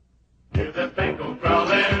with the Bengals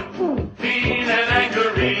growling. Mean and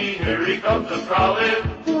angry, here he comes a prowling.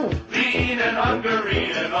 Lean and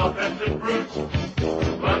hungry and offensive brutes.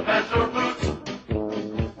 One pass or boots.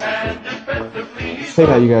 And defensively. Hey,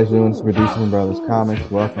 how you guys doing? It's Producing Brothers Comics.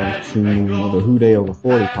 Welcome to the Who Day Over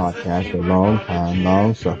 40 podcast, a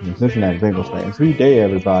long-suffering Cincinnati Bengals fans. Who Day,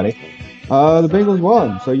 everybody. The Bengals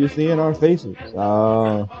won, so you're seeing our faces.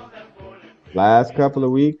 Last couple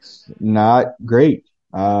of weeks, not great,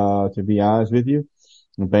 to be honest with you.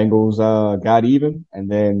 The Bengals got even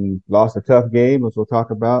and then lost a tough game, which we'll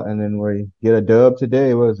talk about, and then we get a dub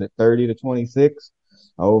today. What is it, 30-26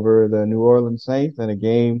 over the New Orleans Saints, in a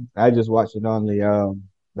game I just watched it on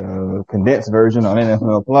the condensed version on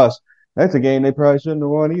NFL Plus. That's a game they probably shouldn't have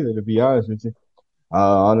won either, to be honest with you.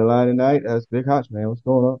 On the line tonight, that's Big Hotch, man. What's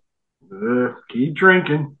going on? Keep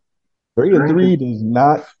drinking. 3-3 does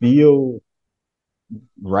not feel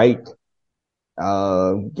right.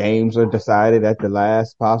 Games are decided at the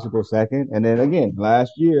last possible second. And then again,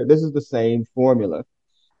 last year, this is the same formula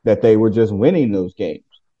that they were just winning those games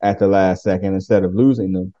at the last second instead of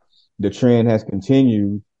losing them. The trend has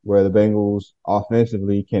continued where the Bengals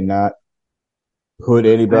offensively cannot put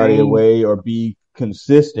anybody away or be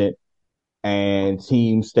consistent, and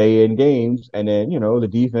teams stay in games. And then, the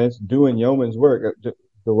defense doing yeoman's work.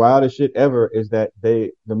 The wildest shit ever is that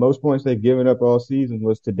the most points they've given up all season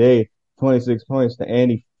was today, 26 points to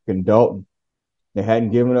Andy fucking Dalton. They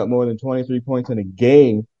hadn't given up more than 23 points in a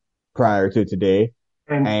game prior to today.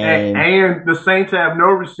 And the Saints have no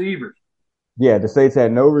receivers. Yeah, the Saints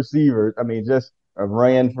had no receivers. I mean, just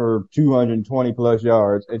ran for 220 plus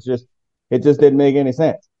yards. It just didn't make any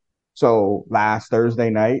sense. So last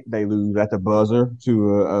Thursday night, they lose at the buzzer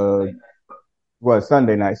to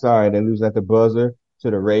Sunday night. Sorry, they lose at the buzzer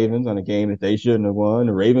to the Ravens on a game that they shouldn't have won.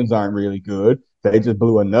 The Ravens aren't really good. They just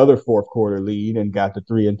blew another fourth quarter lead and got to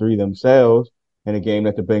 3-3 themselves in a game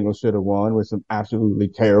that the Bengals should have won with some absolutely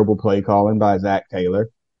terrible play calling by Zach Taylor.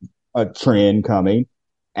 A trend coming.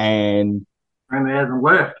 And they haven't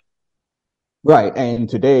left. Right. And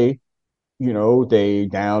today, they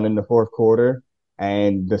down in the fourth quarter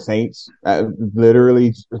and the Saints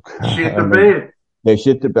literally shit the bed. They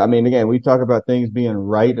shit the, again, we talk about things being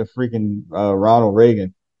right of freaking Ronald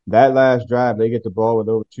Reagan. That last drive, they get the ball with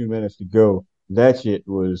over 2 minutes to go. That shit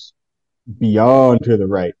was beyond to the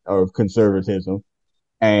right of conservatism.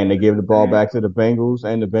 And they give the ball back to the Bengals,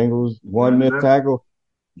 and the Bengals one missed tackle.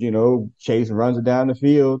 Chase runs it down the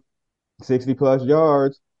field, 60 plus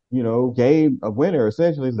yards, game a winner,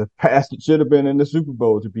 essentially the pass that should have been in the Super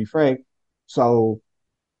Bowl, to be frank. So,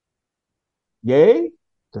 yay,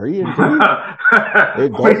 3-3.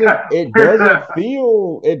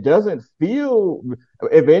 It doesn't feel,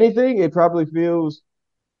 if anything, it probably feels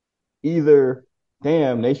either,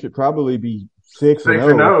 damn, they should probably be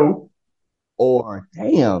 6-0. Or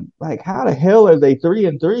damn, like how the hell are they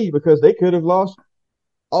 3-3? Because they could have lost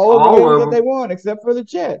all of the games that they won, except for the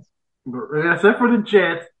Jets. Except for the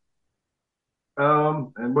Jets.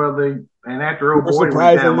 And after old boy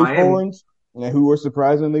surprisingly foreign, who were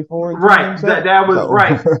surprisingly foreign. Right, that was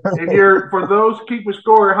right. If you're for those keeping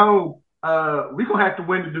score at home, we're gonna have to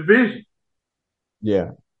win the division.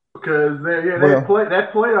 Yeah, because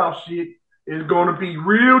that playoff shit is going to be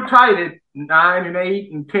real tight at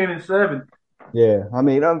 9-8 and 10-7. Yeah,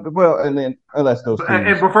 and then unless those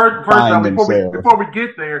teams before we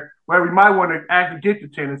get there, we might want to actually get to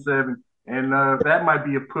 10-7, and that might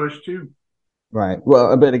be a push too. Right.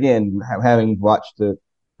 Well, but again, having watched the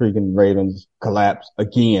freaking Ravens collapse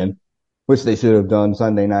again, which they should have done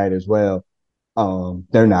Sunday night as well,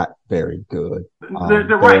 they're not very good. They're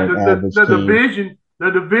right. The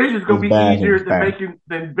division is going to be easier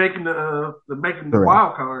than making the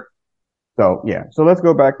wild card. So, yeah. So let's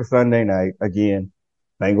go back to Sunday night. Again,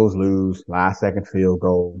 Bengals lose, last second field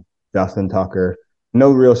goal, Justin Tucker.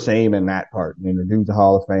 No real shame in that part. Dude's a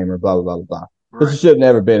Hall of Famer, blah, blah, blah, blah. Right. This should have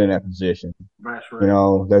never been in that position. That's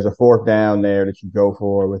right. There's a fourth down there that you go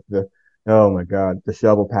for with oh my God, the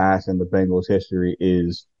shovel pass in the Bengals history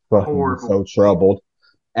is fucking so troubled.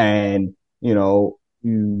 And,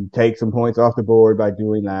 you take some points off the board by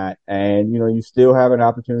doing that. And, you still have an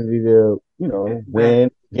opportunity to, win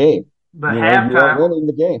the game. But halftime, you're winning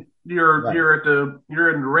the game. You're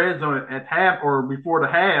in the red zone at half or before the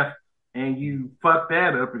half, and you fuck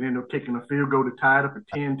that up and end up kicking a field goal to tie it up at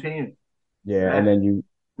 10-10. Yeah, and then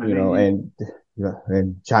and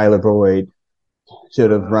Tyler Boyd should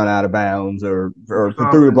have run out of bounds or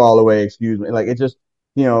threw the ball away. Excuse me. Like it just,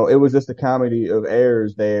 it was just a comedy of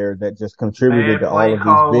errors there that just contributed to all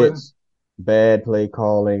of these bits bad play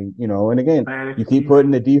calling, and again, bad you keep execution.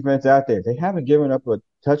 putting the defense out there. They haven't given up a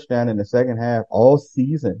touchdown in the second half all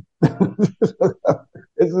season. This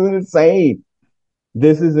is insane.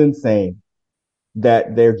 This is insane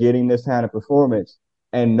that they're getting this kind of performance.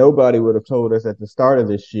 And nobody would have told us at the start of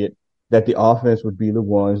this shit that the offense would be the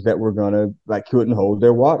ones that were gonna couldn't hold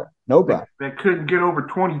their water. Nobody. That couldn't get over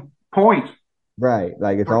 20 points. Right.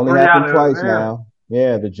 Like it's For only 3 happened out of twice there. now.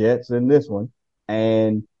 Yeah, the Jets and this one.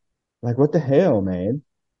 And like what the hell, man?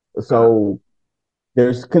 So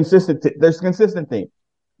there's consistent things.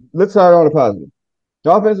 Let's start on a positive.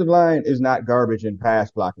 The offensive line is not garbage in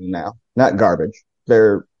pass blocking now. Not garbage.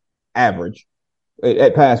 They're average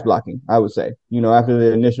at pass blocking, I would say. After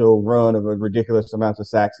the initial run of a ridiculous amount of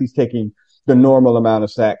sacks, he's taking the normal amount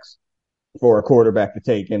of sacks for a quarterback to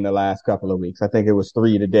take in the last couple of weeks. I think it was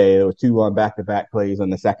 3 today. There was 2 on back-to-back plays in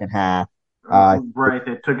the second half. Right,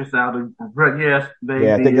 that took us out of. But yes,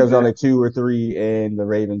 I think there was only 2 or 3 in the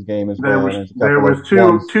Ravens game as well. There was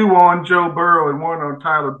two on Joe Burrow and 1 on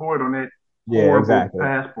Tyler Boyd on that horrible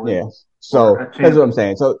pass play. Yeah. So that's what I'm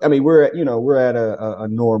saying. So I mean, we're at a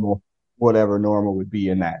normal, whatever normal would be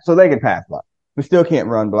in that. So they can pass block. We still can't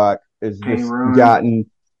run block. It's just gotten.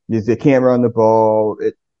 They can't run the ball.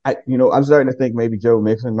 I'm starting to think maybe Joe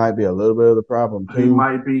Mixon might be a little bit of the problem too. He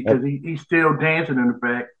might be because he's still dancing in the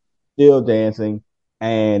back. Still dancing,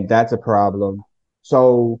 and that's a problem.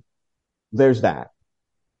 So there's that.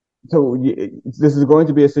 So this is going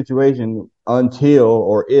to be a situation until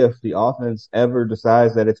or if the offense ever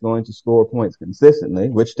decides that it's going to score points consistently,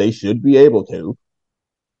 which they should be able to.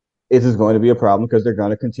 It is going to be a problem because they're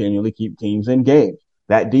going to continually keep teams in games.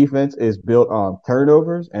 That defense is built on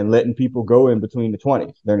turnovers and letting people go in between the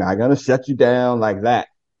 20s. They're not going to shut you down like that.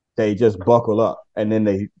 They just buckle up and then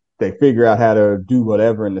they figure out how to do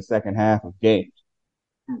whatever in the second half of games.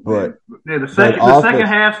 But the second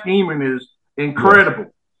half scheming is incredible.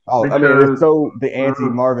 Yes. Oh, I mean, it's so the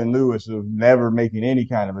anti-Marvin Lewis of never making any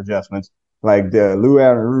kind of adjustments. Like Lou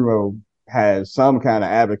Anarumo has some kind of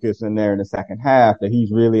abacus in there in the second half that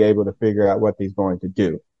he's really able to figure out what he's going to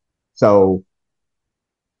do. So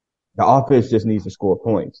the offense just needs to score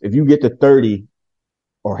points. If you get to 30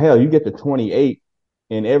 or hell, you get to 28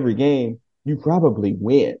 in every game, you probably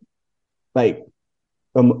win. Like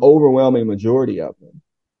an overwhelming majority of them.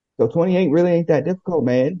 So 28 really ain't that difficult,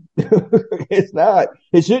 man. It's not.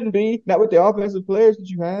 It shouldn't be. Not with the offensive players that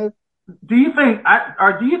you have. Do you think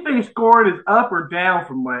scoring is up or down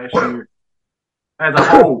from last year as a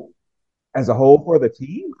whole? As a whole for the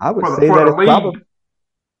team? I would say that it's probably.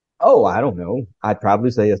 Oh, I don't know. I'd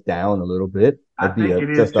probably say it's down a little bit. I think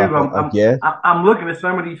it is too. I'm looking at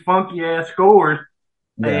some of these funky ass scores,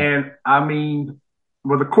 and I mean,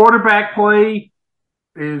 with the quarterback play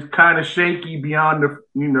is kind of shaky beyond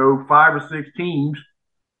the 5 or 6 teams.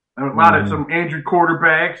 A lot of some injured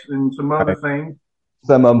quarterbacks and some other things.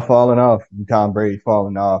 Some of them falling off. Tom Brady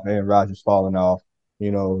falling off. Aaron Rodgers falling off. We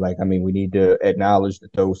need to acknowledge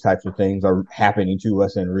that those types of things are happening to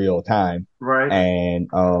us in real time. Right. And,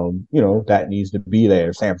 that needs to be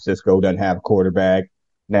there. San Francisco doesn't have a quarterback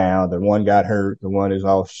now. The one got hurt. The one is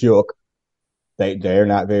all shook. They're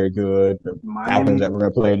not very good. The Falcons that we're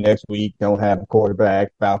going to play next week don't have a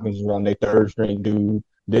quarterback. Falcons are on their 3rd string dude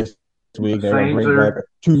this week. They're going to bring back a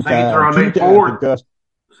two-time concussed.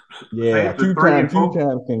 Yeah, two-time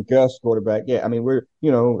concussed quarterback. Yeah, I mean,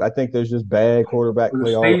 I think there's just bad quarterback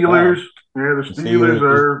play all the time. The Steelers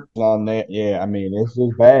are on that. Yeah, I mean, it's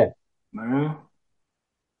just bad. Man.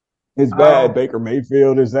 It's bad. Baker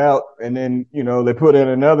Mayfield is out, and then, they put in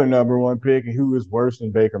another number 1 pick, and who is worse than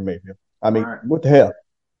Baker Mayfield? I mean, what the hell?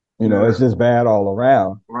 It's just bad all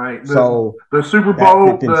around. Right. So the Super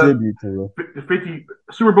Bowl contribute to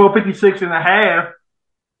Super Bowl 56 and a half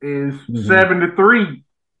is 7-3.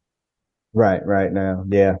 Right now.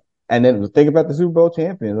 Yeah. And then think about the Super Bowl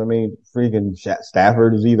champions. I mean, freaking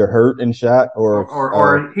Stafford is either hurt and shot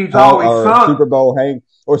or he's always sucked.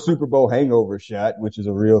 Super Bowl hangover shot, which is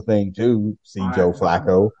a real thing too. See Joe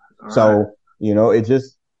Flacco. Right. So, it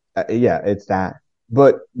just, it's that.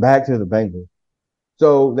 But back to the Bengals.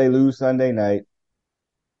 So they lose Sunday night.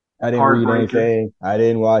 I didn't read anything. I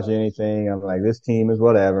didn't watch anything. I'm like, this team is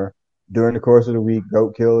whatever. During the course of the week,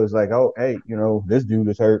 Goat Kill is like, oh, hey, this dude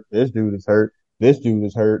is hurt. This dude is hurt. This dude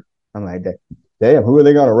is hurt. I'm like, damn, who are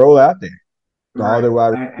they going to roll out there? Right. All their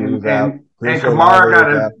wide receivers out. And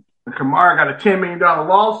Kamara got a $10 million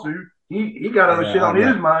lawsuit. He got other shit on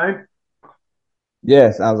his mind.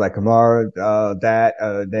 Yes, I was like, Kamara,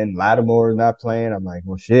 then Lattimore is not playing. I'm like,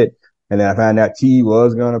 well, shit. And then I found out T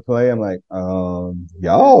was going to play. I'm like,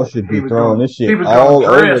 y'all should be throwing this shit all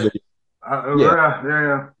over the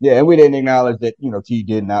Yeah, and we didn't acknowledge that, T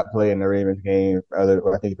did not play in the Ravens game. I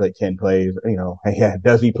think he played 10 plays. Yeah,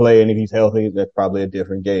 does he play? And if he's healthy, that's probably a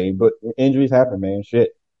different game. But injuries happen, man.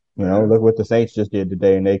 Shit. Look what the Saints just did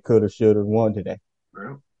today, and they could have, should have won today.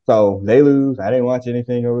 Yeah. So they lose. I didn't watch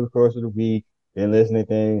anything over the course of the week. Didn't listen to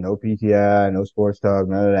anything. No PTI, no sports talk,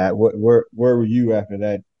 none of that. Where were you after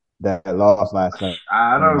that loss last night?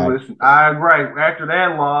 I don't listen. Right after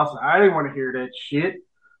that loss, I didn't want to hear that shit.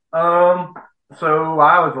 So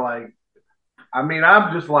I was like,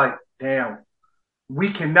 I'm just like, damn,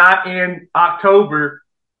 we cannot end October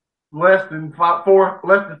less than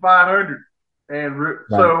 500. And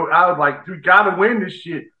so I was like, we got to win this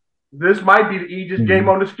shit. This might be the easiest game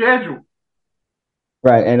on the schedule.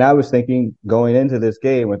 Right. And I was thinking going into this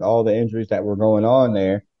game with all the injuries that were going on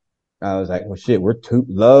there, I was like, well, shit, we're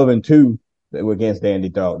 2-2 against Andy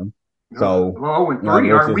Dalton. So,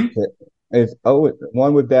 0-3, aren't we? It's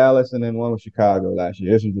one with Dallas and then one with Chicago last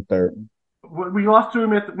year. This is the third one. We lost to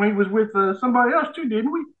him when he was with somebody else too,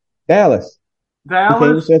 didn't we? Dallas. He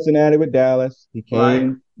came to Cincinnati with Dallas. He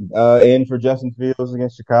came in for Justin Fields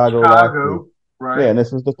against Chicago last year. Right. Yeah, and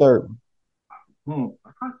this was the third one.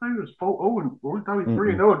 I thought it was 4-0 4. I thought he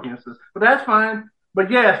was 3-0 against us. But that's fine. But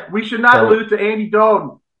yes, we should not lose to Andy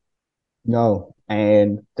Dalton. No,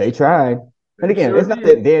 and they tried. And again, it's not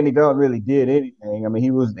that Andy Dalton really did anything. I mean,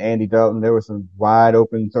 he was Andy Dalton. There were some wide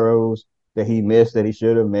open throws that he missed that he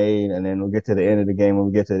should have made. And then we'll get to the end of the game when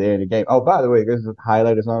we get to the end of the game. Oh, by the way, this is a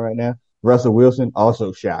highlight that's on right now. Russell Wilson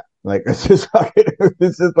also shot. Like, it's just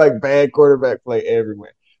like bad quarterback play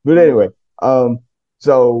everywhere. But anyway,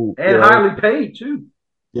 so. And highly paid too.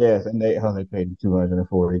 Yes, and they paid him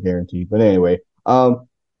 $240 guaranteed. But anyway,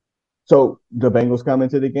 so the Bengals come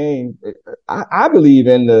into the game. I believe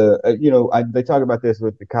in they talk about this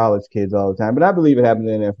with the college kids all the time, but I believe it happens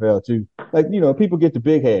in the NFL too. Like, people get the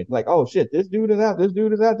big head. Like, oh shit, this dude is out, this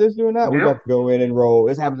dude is out, this dude is out. Yep. We got to go in and roll.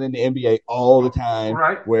 This happens in the NBA all the time,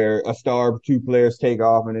 right? Where a star, two players take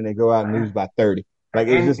off and then they go out and lose by 30. Like,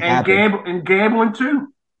 it just happens. And gambling too.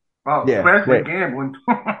 Oh, yeah, especially gambling.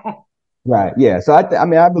 Right. Yeah. So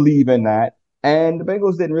I believe in that. And the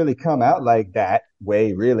Bengals didn't really come out like that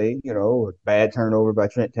way, really. Bad turnover by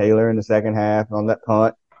Trent Taylor in the second half on that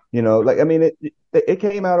punt. It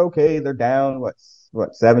came out okay. They're down,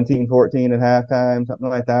 17-14 at halftime, something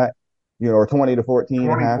like that. Or 20-14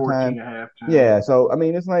 at halftime. Yeah. So,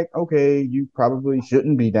 it's like, okay, you probably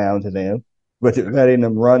shouldn't be down to them, but you're letting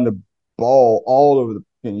them run the ball all over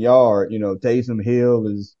the yard. Taysom Hill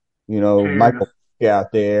is, Michael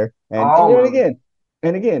out there. And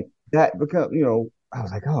again, that becomes, I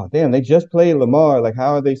was like, oh, damn, they just played Lamar. Like,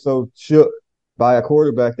 how are they so shook by a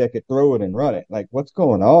quarterback that could throw it and run it? Like, what's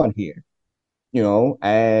going on here?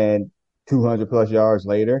 And 200 plus yards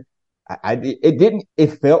later,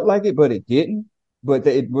 it felt like it, but it didn't. But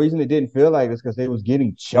the reason it didn't feel like it is because they was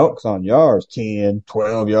getting chunks on yards, 10,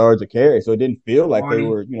 12 yards a carry. So it didn't feel like they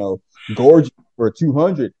were, gorgeous for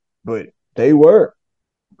 200, but they were.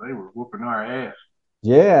 They were whooping our ass.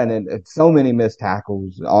 Yeah, and then so many missed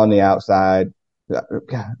tackles on the outside.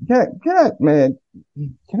 Can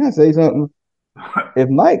I say something? If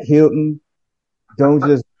Mike Hilton don't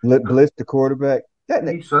just blitz the quarterback,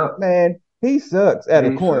 he sucks. Man, he sucks at a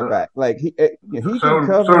cornerback. Like he can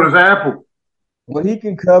cover. So does Apple. Well, he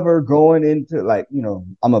can cover going into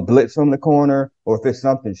I'm a blitz from the corner, or if it's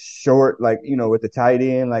something short, with the tight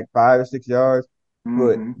end, 5 or 6 yards.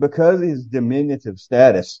 Mm-hmm. But because of his diminutive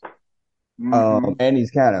status. And he's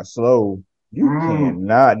kind of slow. You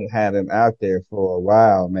cannot have him out there for a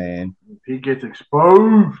while, man. He gets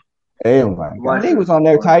exposed. Oh my God. He was on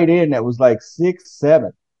their tight end that was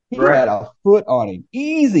 6'7". He had a foot on him.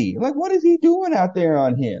 Easy. Like, what is he doing out there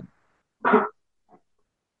on him?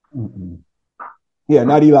 Yeah,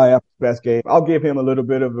 not Eli Apple's best game. I'll give him a little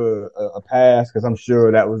bit of a pass because I'm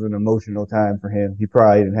sure that was an emotional time for him. He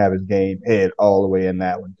probably didn't have his game head all the way in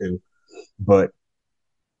that one too. But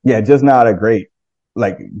yeah, just not a great,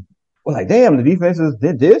 damn, the defenses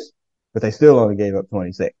did this, but they still only gave up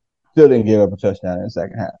 26. Still didn't give up a touchdown in the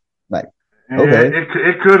second half. Okay.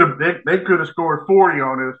 They could have scored 40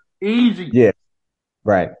 on us. Easy. Yeah.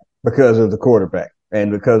 Right. Because of the quarterback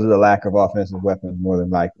and because of the lack of offensive weapons, more than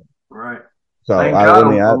likely. Right. So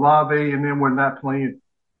Olave and then we're not playing.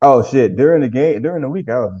 Oh shit. During the week,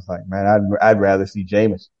 I was just like, man, I'd rather see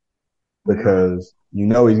Jameis because he's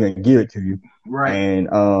going to give it to you. Right. And,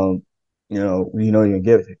 you're going to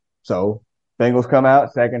give it to you. So Bengals come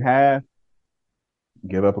out second half,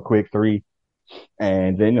 give up a quick 3.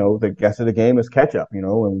 And then, the rest of the game is catch up,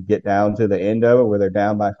 when we get down to the end of it where they're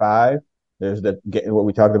down by 5, there's what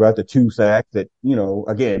we talked about, the 2 sacks that,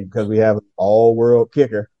 again, because we have an all world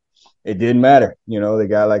kicker, it didn't matter. They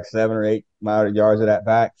got like 7 or 8 yards of that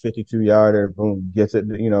back, 52-yarder, boom, gets it,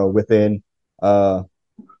 within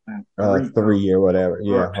three or whatever.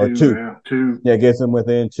 Yeah. Or two. Yeah, two. Yeah, gets them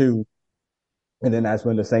within two. And then that's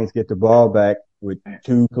when the Saints get the ball back with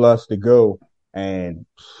 2+ to go. And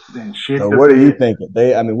so what are you thinking?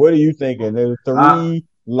 What are you thinking? There's 3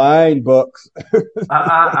 line bucks.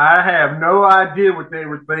 I have no idea what they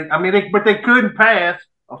were thinking. But they couldn't pass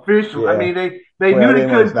officially. Yeah. They knew they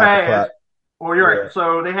couldn't pass. Or you're right.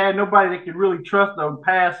 So they had nobody they could really trust on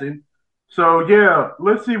passing. So yeah,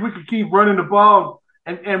 let's see if we can keep running the ball.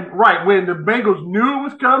 And right when the Bengals knew it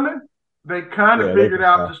was coming, they kind of figured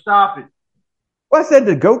out to stop it. Well, I said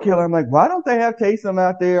to Go Killer, I'm like, why don't they have Taysom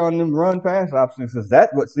out there on them run pass options? Because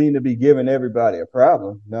that's what seemed to be giving everybody a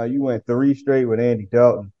problem. Now you went 3 straight with Andy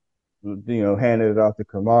Dalton, handed it off to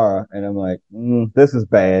Kamara, and I'm like, this is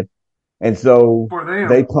bad. And so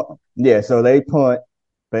they punt. Yeah, so they punt.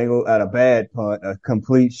 Bengals at a bad punt, a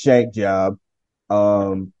complete shank job.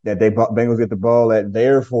 That Bengals get the ball at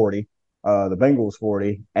their 40, the Bengals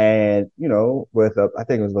 40, and with I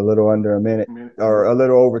think it was a little under a minute or a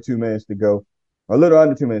little over 2 minutes to go. A little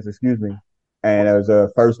under 2 minutes, excuse me. And it was a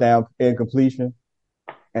first down incompletion.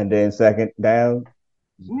 And then second down,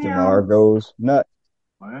 Ja'Marr goes nuts.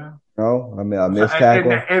 Wow. A missed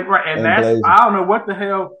tackle. And that's, I don't know what the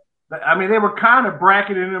hell. They were kind of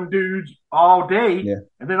bracketing them dudes all day. Yeah.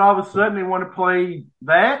 And then all of a sudden they want to play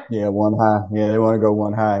that. Yeah, one high. Yeah, they want to go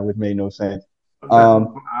one high, which made no sense. I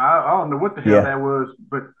don't know what the hell that was,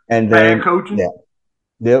 but bad coaching. Yeah.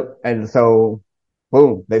 Yep. And so,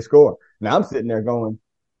 boom, they score. Now I'm sitting there going,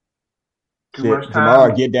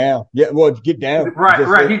 Ja'Marr, get down. Yeah, well, get down. Right.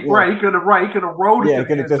 He could have rolled it. Yeah, he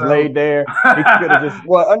could have just laid there. He could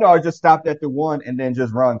have just stopped at the 1 and then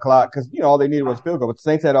just run clock because all they needed was field goal. But the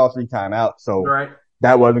Saints had all 3 timeouts, so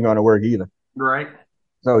that wasn't going to work either. Right.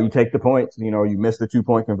 So you take the points. You missed the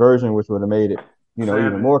 2-point conversion, which would have made it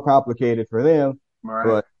even more complicated for them. Right.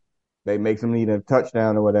 But they make them need a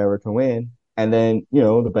touchdown or whatever to win, and then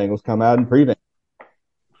the Bengals come out and prevent.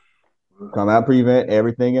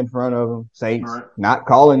 Everything in front of them. Saints not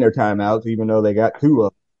calling their timeouts, even though they got 2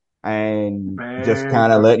 of them, and just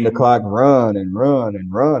kind of letting the clock run and run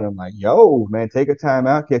and run. I'm like, yo, man, take a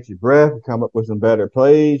timeout, catch your breath, come up with some better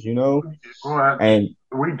plays, And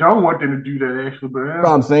we don't want them to do that, actually. But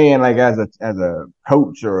I'm saying, like, as a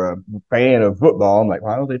coach or a fan of football, I'm like,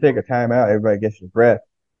 why don't they take a timeout? Everybody gets your breath,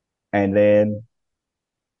 and then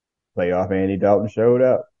playoff Andy Dalton showed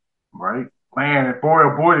up. Right. Man, boy,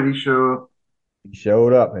 oh boy, did he show up. He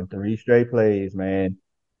showed up in 3 straight plays, man.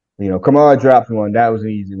 Kamara dropped one. That was an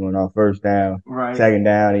easy one on first down. Right. Second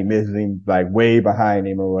down, he misses him like way behind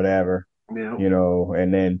him or whatever. Yeah.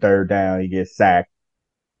 And then third down, he gets sacked.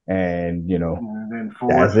 And, and then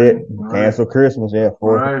that's it. Right. Cancel Christmas. Yeah.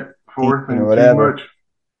 Fourth and whatever. Too much.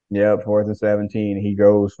 Yep, 4th and 17. He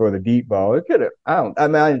goes for the deep ball. It could have. I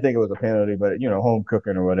didn't think it was a penalty, but home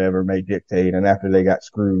cooking or whatever may dictate. And after they got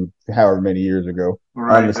screwed, however many years ago,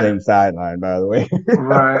 on the same sideline, by the way,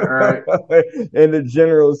 right, in the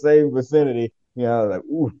general same vicinity. I was like,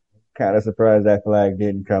 ooh, kind of surprised that flag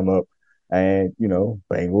didn't come up. And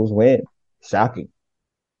Bengals win. Shocking.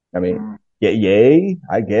 Yay,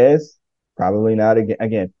 I guess. Probably not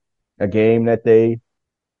again. A game that they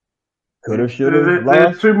could have, should have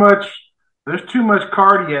lost. There's too much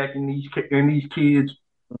cardiac in these kids.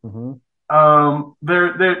 Mm-hmm.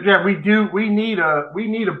 We need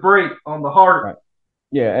a break on the heart. Right.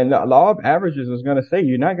 Yeah, and the law of averages is going to say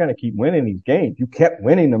you're not going to keep winning these games. You kept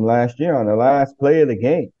winning them last year on the last play of the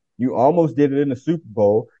game. You almost did it in the Super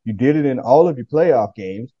Bowl. You did it in all of your playoff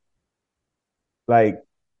games. Like,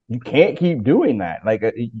 you can't keep doing that. Like,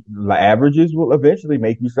 averages will eventually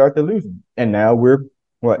make you start to lose. And now we're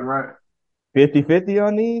what? Right. 50-50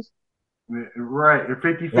 on these? Right.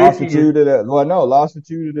 50-50. Lost the 2 to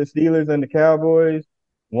the Steelers and the Cowboys.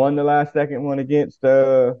 Won the last second one against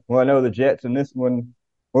the Jets, and this one,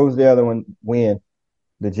 what was the other one? Win.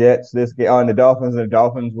 The Jets, this game on the Dolphins, and the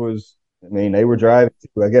Dolphins was, they were driving.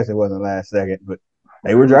 I guess it wasn't last second, but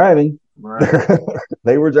they were driving. Right.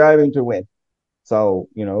 They were driving to win. So,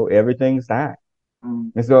 everything's tied.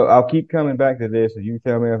 Mm. And so I'll keep coming back to this, and you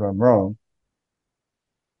tell me if I'm wrong.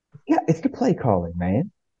 Yeah, it's the play calling,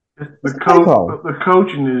 man. The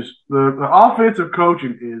coaching is the offensive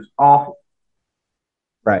coaching is awful.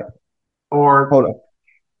 Right. Or hold on.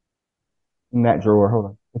 In that drawer, hold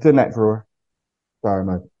on. It's in that drawer. Sorry,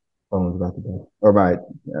 my phone's about to die. Or my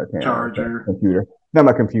charger. Computer. No,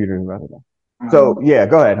 my computer is about to die. Mm-hmm. So yeah,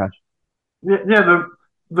 go ahead, Hutch. Yeah,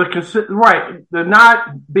 the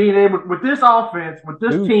not being able with this offense, with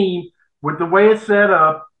this team, with the way it's set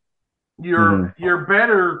up. you're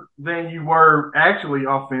better than you were actually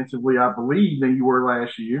offensively, I believe, than you were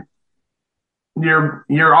last year.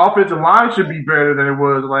 Your offensive line should be better than it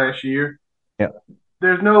was last year. Yeah.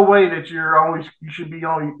 There's no way that you should be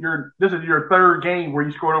on this is your third game where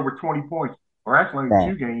you scored over 20 points, or actually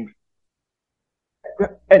only 2 games.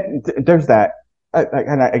 And there's that.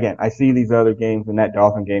 Again, I see these other games, and that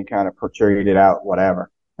Dolphin game kind of portrayed it out, whatever.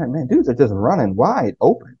 And man, dudes are just running wide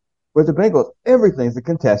open. With the Bengals, everything's a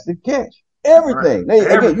contested catch. Everything. Right.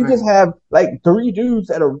 Again, you just have like 3 dudes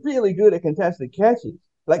that are really good at contested catches.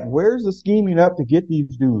 Like, where's the scheming up to get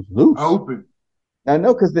these dudes loose? Open. I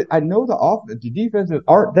know, because I know the defenses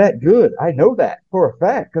aren't that good. I know that for a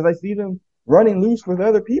fact because I see them running loose with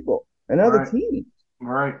other people and other teams.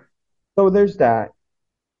 Right. So there's that.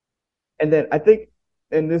 And then I think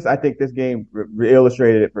this game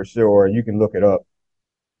illustrated it for sure. You can look it up.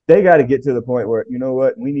 They got to get to the point where, you know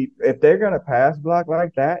what, if they're going to pass block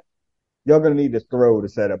like that, you're going to need to throw to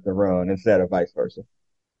set up the run instead of vice versa.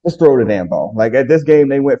 Just throw the damn ball. Like at this game,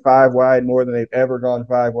 they went 5 wide more than they've ever gone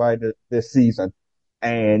 5 wide this season.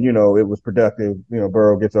 And, it was productive.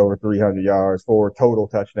 Burrow gets over 300 yards, 4 total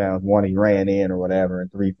touchdowns, 1 he ran in or whatever,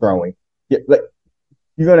 and 3 throwing. You're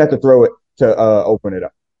going to have to throw it to open it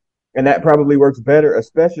up. And that probably works better,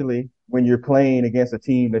 especially when you're playing against a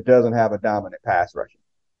team that doesn't have a dominant pass rusher.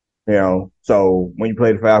 So when you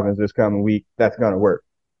play the Falcons this coming week, that's going to work.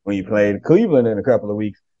 When you play Cleveland in a couple of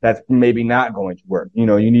weeks, that's maybe not going to work. You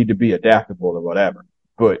need to be adaptable or whatever.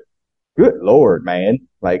 But good Lord, man.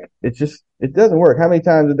 Like, it doesn't work. How many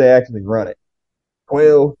times did they actually run it?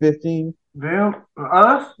 12, 15? Them?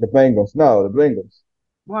 Us? The Bengals. No, the Bengals.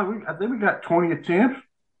 Well, I think we got 20 attempts.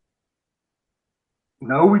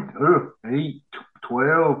 No, 8,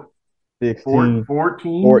 12, 16,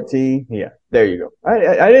 14. 14. Yeah, there you go.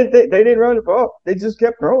 I didn't think they didn't run the ball. They just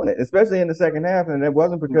kept throwing it, especially in the second half. And it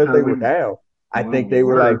wasn't because they were down. I think they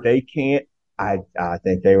were like, they can't. I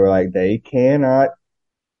think they were like, they cannot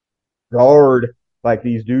guard like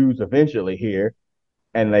these dudes eventually here.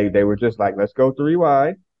 And they were just like, let's go 3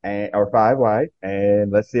 wide or 5 wide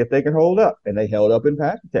and let's see if they can hold up. And they held up in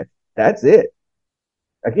pass protection. That's it.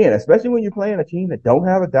 Again, especially when you're playing a team that don't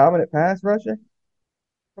have a dominant pass rusher.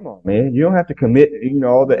 Come on, man. You don't have to commit,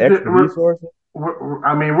 all the extra resources. We're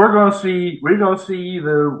gonna see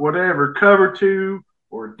the whatever cover 2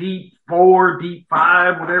 or deep 4, deep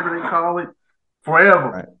 5, whatever they call it,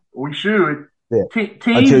 forever. Right. We should. Yeah.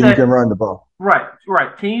 Until you can run the ball. Right.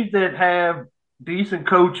 Teams that have decent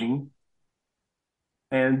coaching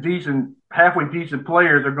and halfway decent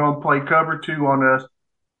players are going to play cover 2 on us,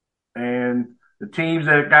 and the teams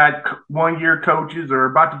that got 1-year coaches or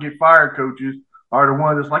about to get fired coaches are the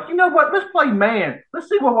ones that's like, you know what, let's play man. Let's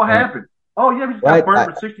see what will happen. Oh, yeah, we just got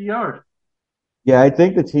burnt for 60 yards. Yeah, I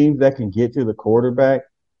think the teams that can get to the quarterback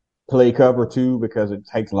play cover 2 because it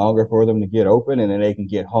takes longer for them to get open and then they can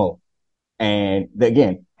get home. And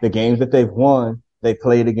again, the games that they've won, they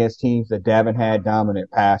played against teams that haven't had dominant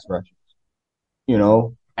pass rushers,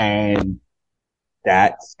 and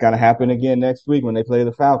that's going to happen again next week when they play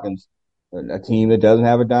the Falcons. A team that doesn't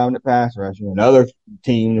have a dominant pass rusher, another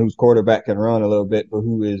team whose quarterback can run a little bit, but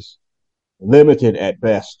who is limited at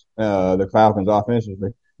best, the Falcons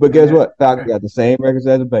offensively. But guess what? Falcons got the same records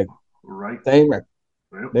as the Bengals. Right. Same record.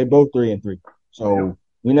 Yep. They both 3-3. So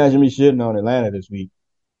we're not going to be shitting on Atlanta this week.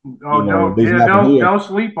 Oh, don't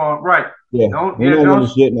sleep on, right. Yeah, we're not going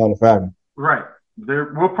to be shitting on the Falcons. Right.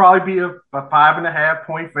 We'll probably be a 5.5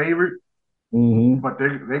 point favorite, but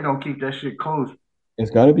they're going to keep that shit close. It's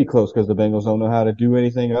going to be close because the Bengals don't know how to do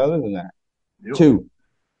anything other than that. Yep. 2,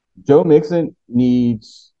 Joe Mixon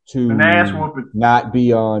needs to not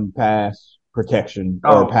be on pass protection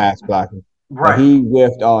or pass blocking. Right. He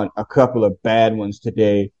whiffed on a couple of bad ones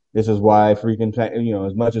today. This is why freaking,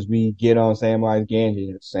 as much as we get on Samwise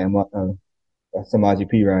Gamgee, Samaji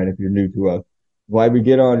P. Ryan, if you're new to us, why we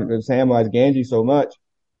get on Samwise Gamgee so much,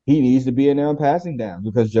 he needs to be in there on passing down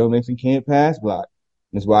because Joe Mixon can't pass block.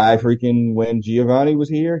 That's why when Giovanni was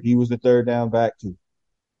here, he was the 3rd down back too.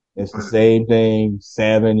 It's the same thing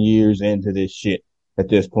 7 years into this shit at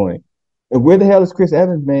this point. And where the hell is Chris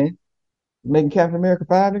Evans, man? Making Captain America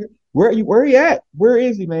 5? Where he at? Where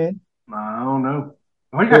is he, man? I don't know.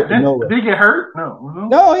 Did he get hurt?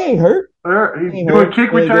 No, he ain't hurt. He's doing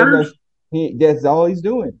kick returns? That's all he's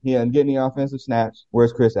doing. He ain't getting the offensive snaps.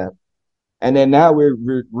 Where's Chris at? And then now we're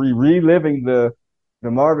reliving the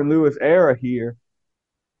Marvin Lewis era here.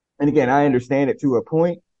 And again, I understand it to a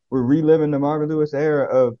point. We're reliving the Marvin Lewis era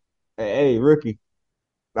of, hey, rookie,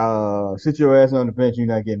 sit your ass on the bench. You're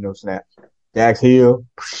not getting no snaps. Dax Hill,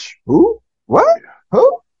 who? What?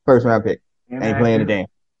 Who? First round pick. Ain't playing the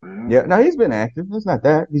damn. Yeah, no, he's been active. It's not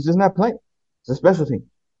that. He's just not playing. It's a special team.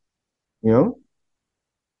 You know?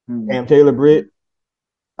 Cam Taylor-Britt,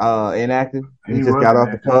 inactive. He just got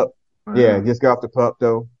off the pup. Yeah, just got off the pup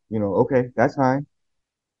though. You know, okay, that's fine.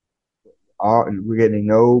 We're getting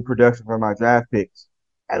no production from our draft picks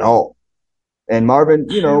at all. And Marvin,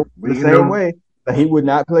 you know, the same way, he would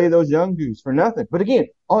not play those young dudes for nothing. But again,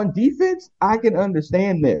 on defense, I can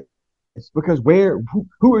understand this. It's because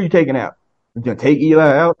who are you taking out? You're going to take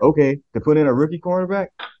Eli out? Okay. To put in a rookie cornerback?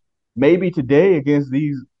 Maybe today against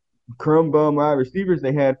these crumb bum wide receivers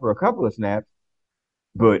they had for a couple of snaps.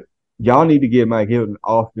 But y'all need to get Mike Hilton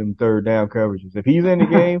off them third down coverages. If he's in the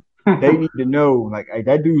game, they need to know, like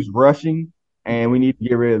that dude's rushing and we need to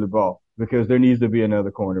get rid of the ball because there needs to be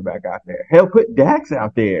another cornerback out there. Hell, put Dax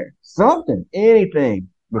out there. Something, anything.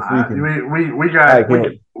 We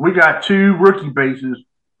got two rookie bases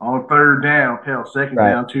on third down, hell, second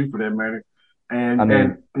down too for that matter. And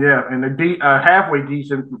a halfway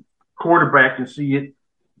decent quarterback can see it.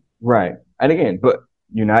 Right. And again, but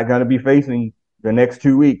you're not going to be facing the next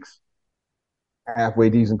 2 weeks halfway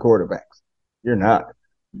decent quarterbacks. You're not.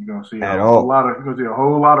 You're going to see a whole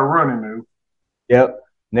lot of running though. Yep.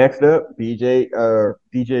 Next up, DJ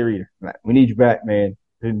Reader. We need you back, man.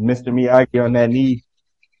 Mr. Miyagi on that knee.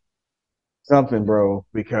 Something, bro,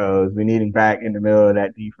 because we need him back in the middle of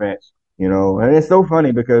that defense, you know. And it's so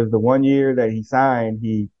funny because the 1 year that he signed,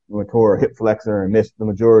 he tore a hip flexor and missed the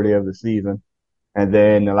majority of the season. And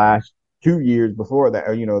then the last 2 years before that,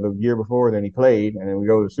 or, you know, the year before, then he played, and then we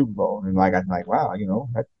go to the Super Bowl. And I'm like, wow, you know,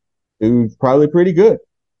 that dude's probably pretty good.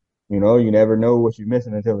 You know, you never know what you're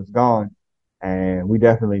missing until it's gone. And we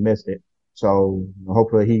definitely missed it. So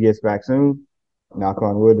hopefully he gets back soon. Knock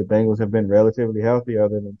on wood, the Bengals have been relatively healthy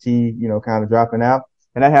other than T, you know, kind of dropping out.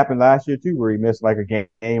 And that happened last year too, where he missed like a game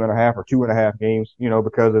and a half or 2.5 games, you know,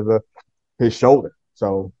 because of his shoulder.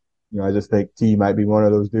 So, you know, I just think T might be one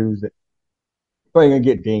of those dudes that probably gonna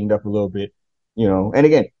get dinged up a little bit, you know. And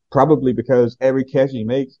again, probably because every catch he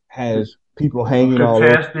makes has people hanging all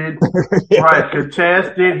over. Right,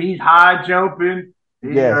 contested. He's high jumping.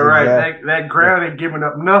 Yes, right. Exactly. That ground ain't giving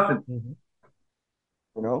up nothing. Mm-hmm.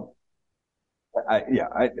 You know.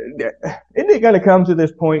 Isn't it going to come to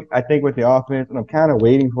this point, I think, with the offense, and I'm kind of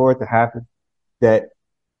waiting for it to happen, that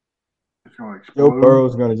Joe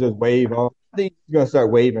Burrow's going to just wave off. I think he's going to start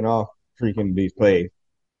waving off freaking these plays.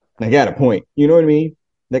 And I got a point. You know what I mean?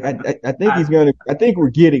 Like, I think he's going to – I think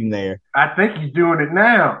we're getting there. I think he's doing it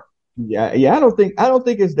now. Yeah. I don't think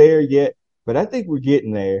it's there yet, but I think we're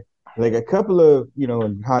getting there. Like a couple of, you know,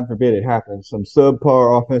 and God forbid it happens, some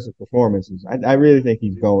subpar offensive performances. I really think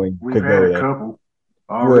he's going to go there. We've had a couple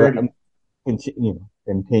already.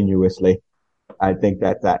 Continuously. I think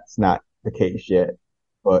that's not the case yet,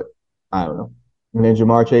 but I don't know. And then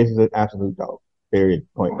Jamar Chase is an absolute dog. Period.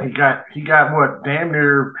 Point. Well, he got what, damn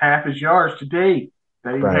near half his yards today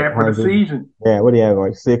that he had for the season. Yeah, what do you have,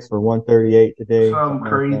 like 6 for 138 today? Something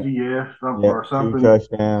crazy, yeah. Something. 2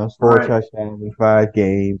 touchdowns, 4 touchdowns in 5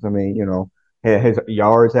 games. I mean, you know, his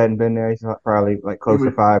yards hadn't been there. He's probably like close to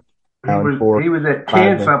 5. He was at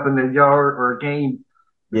 10 something a yard or a game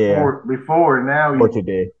before, and now what you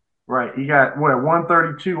did. Right. He got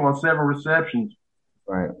 132 on 7 receptions.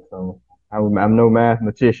 Right. So I'm no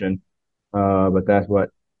mathematician, but that's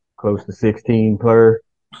close to 16 per.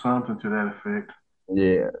 Something to that effect.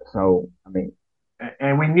 Yeah. So I mean,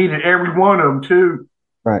 and we needed every one of them too.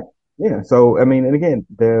 Right. Yeah. So I mean, and again,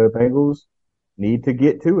 the Bengals need to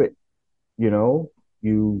get to it. You know,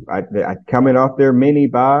 I coming off their mini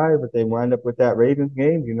bye, but they wind up with that Ravens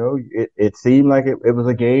game. You know, it seemed like it was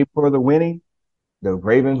a game for the winning. The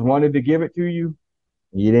Ravens wanted to give it to you.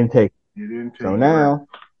 You didn't take it. So now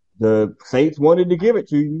the Saints wanted to give it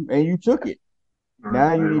to you and you took it.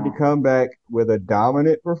 Now you need to come back with a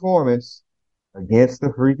dominant performance against the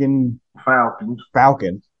freaking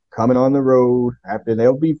Falcons coming on the road after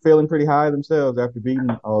they'll be feeling pretty high themselves after beating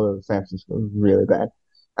the San Francisco was really bad.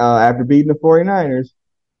 After beating the 49ers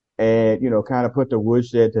and, you know, kind of put the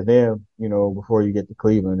woodshed to them, you know, before you get to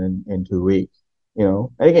Cleveland in 2 weeks, you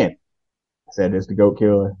know. And again, I said this to Goat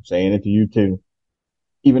Killer, I'm saying it to you too.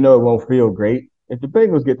 Even though it won't feel great, if the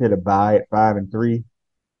Bengals get to the bye at 5-3,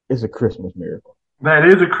 it's a Christmas miracle. That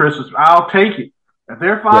is a Christmas. I'll take it. If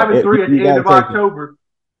they're 5-3 at the end of October,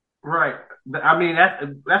 right? I mean,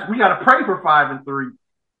 that's we got to pray for 5-3.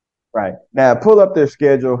 Right. Now, pull up their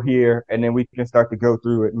schedule here, and then we can start to go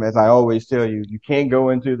through it. And as I always tell you, you can't go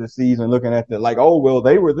into the season looking at they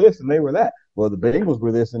were this and they were that. Well, the Bengals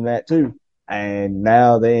were this and that too, and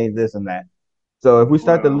now they ain't this and that. So if we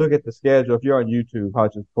start to look at the schedule, if you're on YouTube, I'll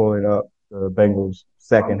just pull it up, the Bengals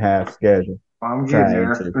second half schedule. I'm getting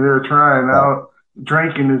there. They're trying out.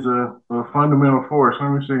 drinking is a fundamental force. Let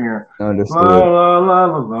me see here. La Understood. la la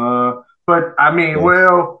la la. But I mean, Yes.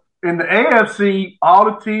 well, in the AFC, all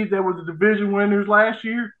the teams that were the division winners last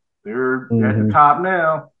year, they're at the top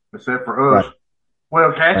now, except for us. Right.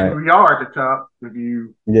 Well, actually, Right. we are at the top if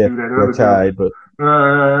you Yeah, do that we're other tied, but yeah.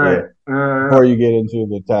 right. Before you get into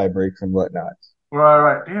the tie breaks and whatnot.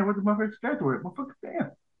 Right. Damn, what the motherfucker schedule it? Motherfucker,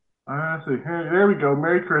 damn. Let's see. There we go.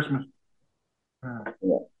 Merry Christmas.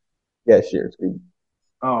 Yeah. Yeah, sure.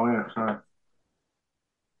 Oh, yeah, sorry.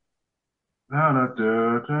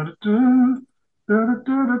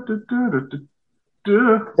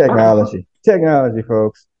 Technology,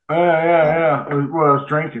 folks. Yeah. Well, it's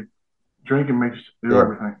drinking. Drinking makes you do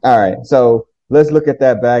everything. All right. So let's look at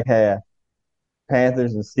that back half.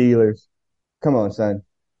 Panthers and Steelers. Come on, son.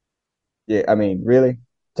 Yeah, I mean, really?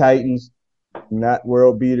 Titans, not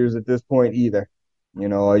world beaters at this point either. You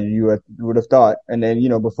know, you would have thought. And then,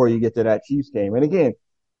 before you get to that Chiefs game. And again,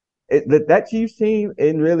 that Chiefs team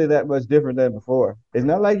isn't really that much different than before. It's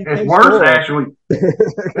not like it's worse, score. Actually.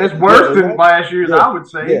 It's worse than last year's, I would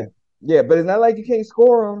say. Yeah, but it's not like you can't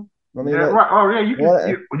score them. I mean, right. Oh, yeah, you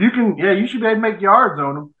can. Yeah, you should be able to make yards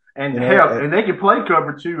on them and help, and they can play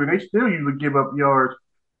cover too, and they still usually give up yards.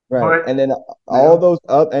 Right, and then all those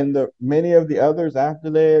up and many of the others after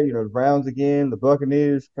there, the Browns again, the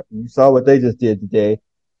Buccaneers. You saw what they just did today.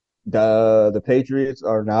 The Patriots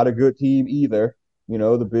are not a good team either.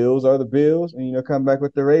 The Bills are the Bills, and come back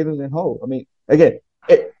with the Ravens and hold. I mean, again,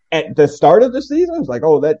 at the start of the season, it's like,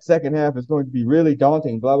 oh, that second half is going to be really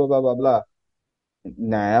daunting. Blah blah blah blah blah.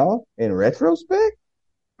 Now, in retrospect,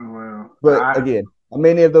 again,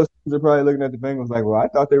 many of those teams are probably looking at the Bengals like, well, I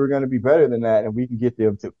thought they were going to be better than that, and we can get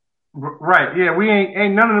them too. Right. Yeah, we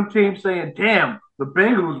ain't none of them teams saying, damn, the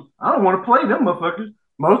Bengals, I don't want to play them motherfuckers.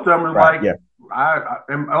 Most of them are like, I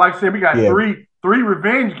like I said, we got three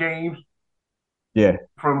revenge games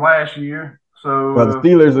from last year. So the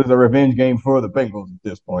Steelers is a revenge game for the Bengals at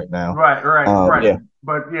this point now. Right. Yeah.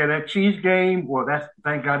 But that Chiefs game, well,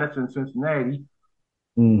 thank God that's in Cincinnati.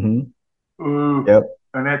 Mm-hmm.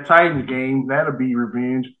 And that Titans game, that'll be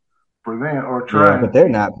revenge for them or trying. Yeah, but they're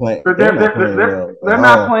not playing. They're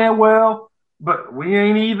not playing well, but we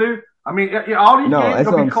ain't either. I mean, all these games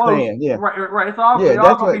are gonna be close. Yeah. Right. It's all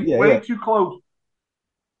gonna be way too close.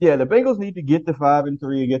 Yeah, the Bengals need to get to 5-3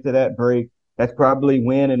 and get to that break. That's probably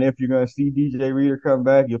when and if you're going to see DJ Reader come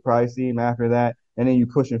back, you'll probably see him after that, and then you're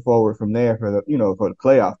pushing forward from there for the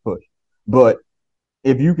playoff push. But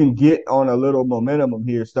if you can get on a little momentum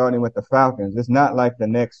here, starting with the Falcons, it's not like the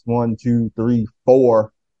next 1, 2, 3,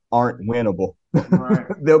 4 aren't winnable. Right.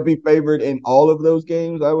 They'll be favored in all of those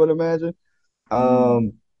games, I would imagine.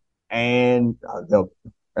 And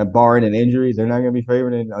barring an injuries, they're not going to be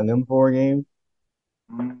favored in them 4 games.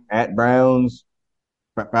 At Browns,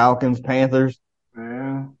 Falcons, Panthers.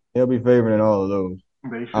 Yeah. They'll be favored in all of those.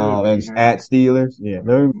 They should. And at Steelers. Yeah,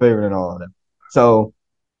 they'll be favored in all of them. So,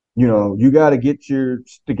 you got to get your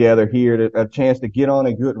together here a chance to get on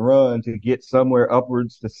a good run to get somewhere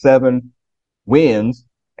upwards to 7 wins,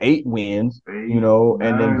 8 wins, 8,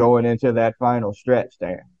 and then going into that final stretch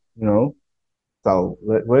there, So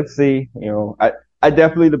let's see. I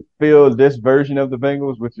definitely feel this version of the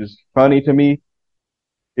Bengals, which is funny to me,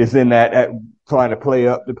 is in that trying to play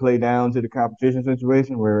up to play down to the competition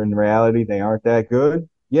situation where in reality they aren't that good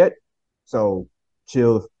yet. So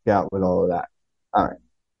chill out with all of that. All right.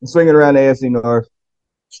 Swinging around the AFC North,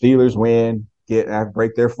 Steelers win,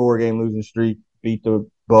 break their 4-game losing streak, beat the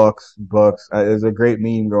Bucks. There's a great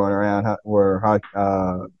meme going around where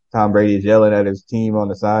Tom Brady is yelling at his team on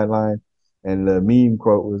the sideline, and the meme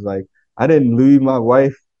quote was like, "I didn't leave my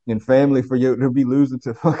wife and family for you to be losing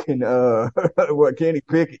to fucking Kenny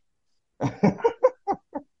Pickett."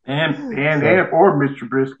 and or Mr.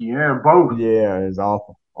 Trubisky, both. Yeah, it's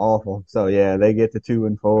awful. So yeah, they get to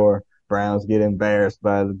 2-4. Browns get embarrassed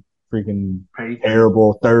by the freaking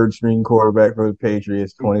terrible 3rd-string quarterback for the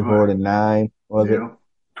Patriots, 24-9. Was it?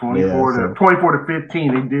 24 to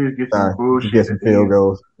 15. They did get some bullshit. Get some field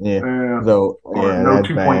goals. Yeah. So no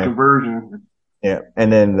 2-point conversion. Yeah,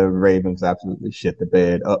 and then the Ravens absolutely shit the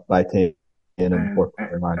bed, up by 10 in the fourth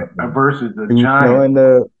quarter. Versus the Giants.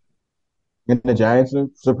 And the Giants are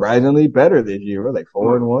surprisingly better this year. We're like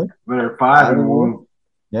 4-1. They're 5-1.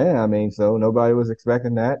 Yeah, I mean, so nobody was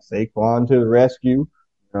expecting that. Saquon to the rescue.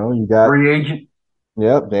 You got free agent.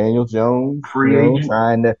 Yep, Daniel Jones. Free agent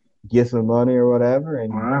trying to get some money or whatever,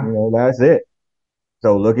 and that's it.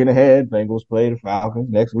 So looking ahead, Bengals play the Falcons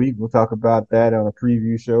next week. We'll talk about that on a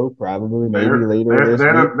preview show, probably later this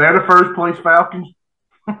week. They're the first place Falcons.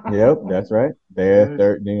 Yep, that's right. They're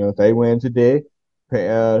third. If they win today, who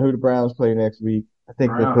the Browns play next week?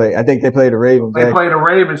 I think they play the Ravens. They play the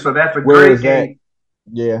Ravens, so that's a Where great is game.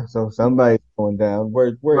 That? Yeah, so somebody's going down. Where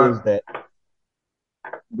is that?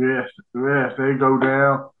 Yes, they go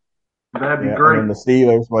down. That'd be great. And then the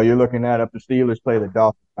Steelers, while you're looking that up, the Steelers play the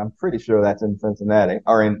Dolphins. I'm pretty sure that's in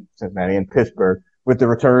in Pittsburgh, with the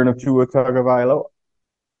return of Tua Tagovailoa,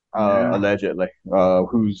 allegedly,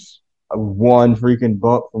 who's one freaking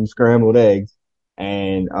bump from scrambled eggs.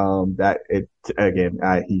 And I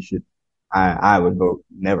would vote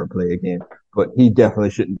never play again, but he definitely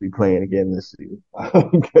shouldn't be playing again this season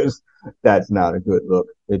because that's not a good look.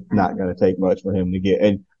 It's not going to take much for him to get.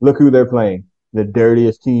 And look who they're playing. The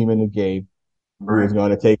dirtiest team in the game, who is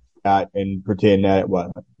going to take a shot and pretend that it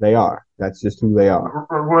wasn't. They are. That's just who they are.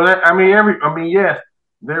 Well, yes,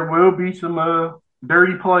 there will be some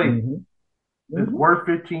dirty play. Mm-hmm. It's worth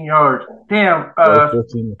 15 yards. Damn,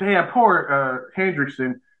 poor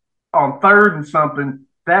Hendrickson on 3rd and something.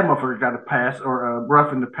 That motherfucker got a pass or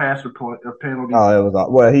roughing the passer penalty. Oh, it was.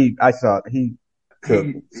 I saw he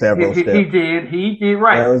took several steps. He did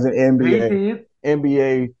right. That was an NBA. He did.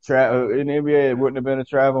 NBA in the NBA, it wouldn't have been a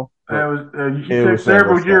travel. That was he took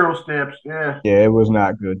several Euro steps. Yeah. Yeah, it was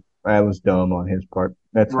not good. That was dumb on his part.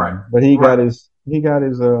 That's right. Fine. But he got his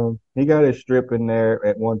strip in there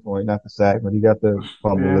at one point, not the sack, but he got the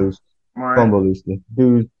fumble loose.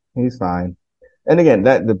 Dude, he's fine. And again,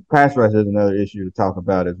 the pass rush is another issue to talk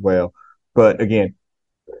about as well. But again,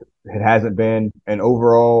 it hasn't been an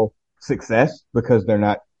overall success because they're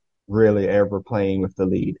not really ever playing with the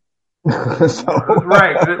lead. Right. The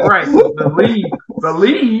lead.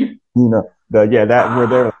 Where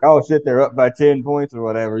they're like, oh shit, they're up by 10 points or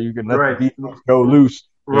whatever. You can let the defense go loose.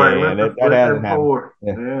 Right. That hasn't happened.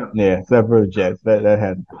 Yeah, except for the Jets, that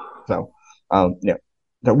hasn't. So,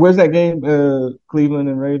 So where's that game? Cleveland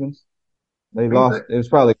and Ravens. They lost. It was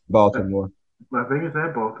probably Baltimore. I think it's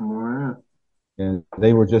at Baltimore. Yeah. And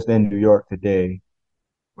they were just in New York today.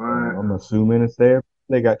 Right. I'm assuming it's there.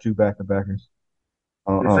 They got 2 back-to-backers.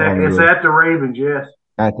 It's at the Ravens, yes.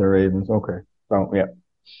 At the Ravens, okay. So, yeah.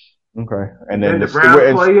 Okay. And then the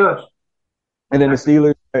Browns play us. And then the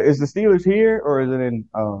Steelers. Is the Steelers here or is it in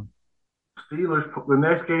Steelers? The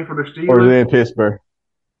next game for the Steelers? Or is it in Pittsburgh?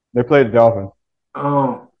 They play the Dolphins.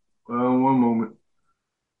 Oh, one moment.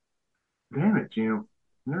 Damn it, Jim.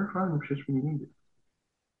 Never find them shits when you need it.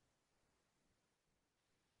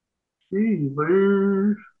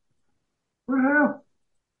 Steelers. Where the hell?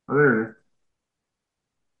 Oh, there it is.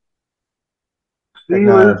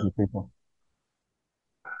 Steelers. People.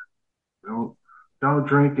 Don't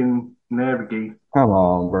drink and navigate. Come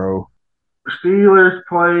on, bro. Steelers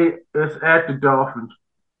play. It's at the Dolphins.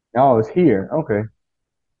 Oh, it's here. Okay.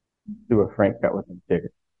 Do what Frank got with the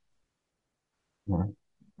ticket. All right.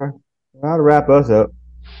 Okay. Well, to wrap us up.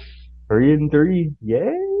 3-3.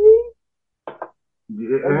 Yay!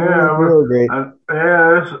 Yeah, real great.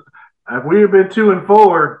 If we had been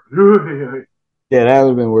 2-4, yeah, that would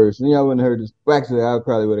have been worse. I wouldn't have heard this. Actually, I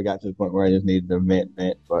probably would have got to the point where I just needed to vent.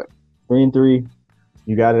 But 3-3,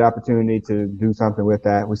 you got an opportunity to do something with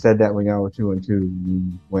that. We said that when y'all were 2-2,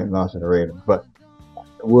 you went and lost to the Ravens. But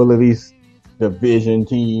we'll at least division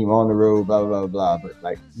team on the road, blah blah blah. But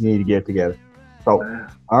like, you need to get it together. So,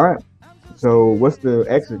 all right. So, what's the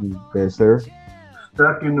exit there, sir?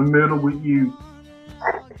 Stuck in the middle with you.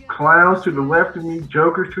 Clowns to the left of me,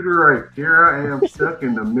 jokers to the right. Here I am, stuck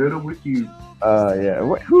in the middle with you. Yeah.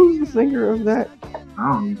 Who's the singer of that?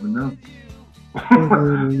 I don't even know. In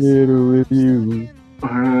the middle with you.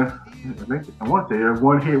 I want to say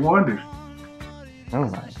one-hit wonders. Oh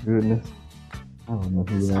my goodness. I don't know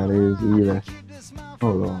who that is either.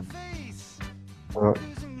 Hold on. Up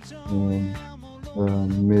in the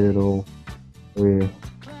middle with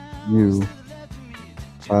you.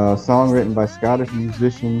 Song written by Scottish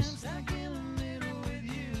musicians.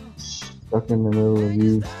 Stuck in the middle of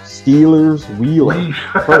you. Steelers Wheel.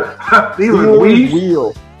 Steelers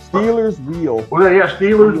Wheel. Steelers Wheel. Well, yeah,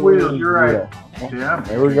 Steelers Wheel. You're right. Yeah.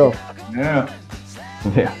 There we go. Yeah.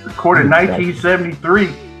 Recorded 1973.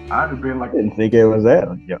 I'd have been like. Didn't think it was that.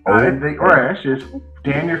 I didn't think. Right. That's just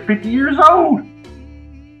damn near 50 years old.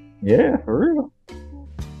 Yeah, for real.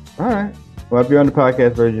 All right. Well, if you're on the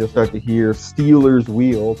podcast version, you'll start to hear Steelers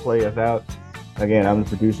Wheel play us out. Again, I'm the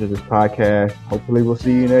producer of this podcast. Hopefully, we'll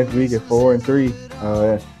see you next week at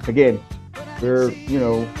 4-3. Again, we're,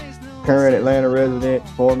 current Atlanta resident,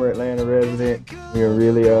 former Atlanta resident. We are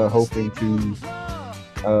really hoping to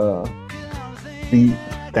beat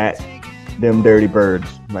them dirty birds.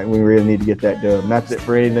 Like, we really need to get that dub. Not that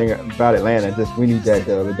for anything about Atlanta, just we need that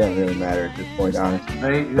dub. It doesn't really matter at this point, honestly.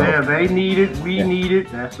 They need it. We need it.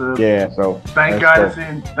 That's so thank God it's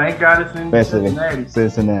in Cincinnati.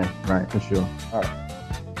 Cincinnati, right, for sure. All right.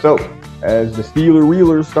 So, as the Steeler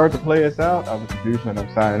Wheelers start to play us out, I'm the producer and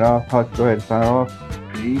I'm signing off. Hutch, go ahead and sign off.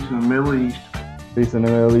 Peace in the Middle East. Peace in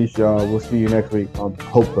the Middle East, y'all. We'll see you next week,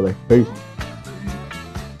 hopefully. Peace.